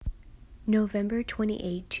November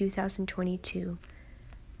 28, 2022,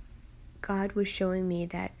 God was showing me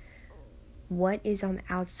that what is on the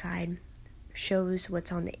outside shows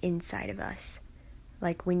what's on the inside of us.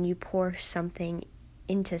 Like when you pour something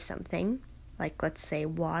into something, like let's say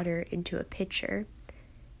water into a pitcher,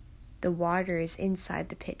 the water is inside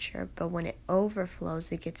the pitcher, but when it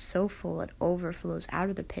overflows, it gets so full it overflows out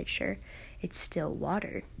of the pitcher, it's still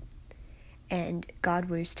water. And God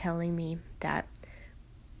was telling me that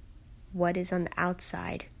what is on the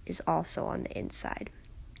outside is also on the inside.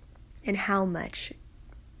 And how much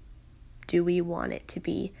do we want it to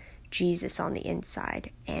be Jesus on the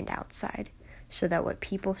inside and outside, so that what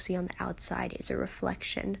people see on the outside is a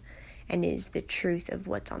reflection and is the truth of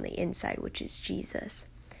what's on the inside, which is Jesus.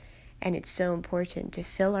 And it's so important to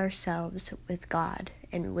fill ourselves with God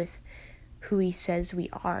and with who He says we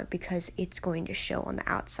are, because it's going to show on the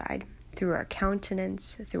outside through our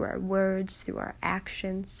countenance, through our words, through our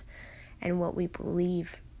actions. And what we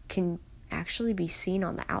believe can actually be seen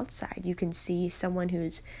on the outside. You can see someone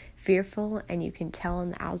who's fearful, and you can tell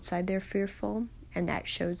on the outside they're fearful, and that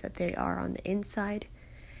shows that they are on the inside.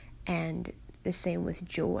 And the same with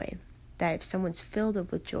joy, that if someone's filled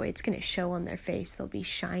up with joy, it's going to show on their face. They'll be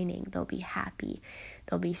shining, they'll be happy,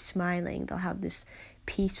 they'll be smiling, they'll have this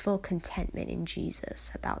peaceful contentment in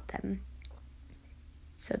Jesus about them.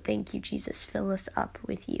 So thank you, Jesus. Fill us up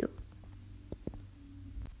with you.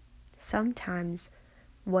 Sometimes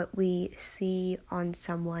what we see on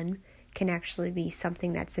someone can actually be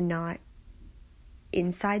something that's not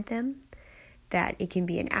inside them, that it can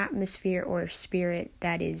be an atmosphere or a spirit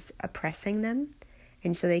that is oppressing them.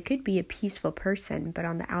 And so they could be a peaceful person, but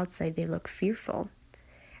on the outside they look fearful.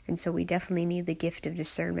 And so we definitely need the gift of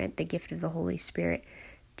discernment, the gift of the Holy Spirit,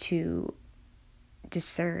 to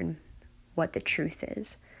discern what the truth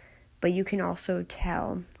is. But you can also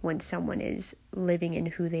tell when someone is living in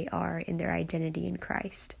who they are, in their identity in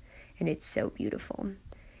Christ. And it's so beautiful.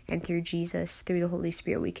 And through Jesus, through the Holy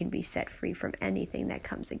Spirit, we can be set free from anything that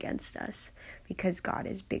comes against us, because God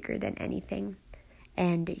is bigger than anything.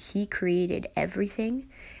 And He created everything.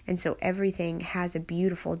 And so everything has a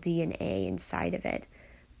beautiful DNA inside of it.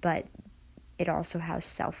 But it also has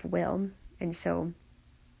self-will. And so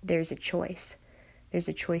there's a choice. There's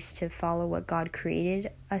a choice to follow what God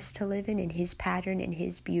created us to live in His pattern and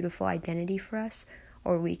His beautiful identity for us,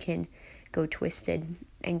 or we can go twisted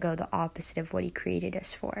and go the opposite of what He created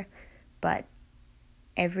us for. But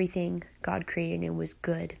everything God created in was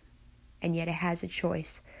good, and yet it has a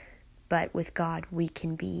choice. But with God, we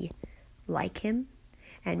can be like Him,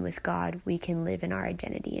 and with God, we can live in our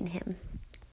identity in Him.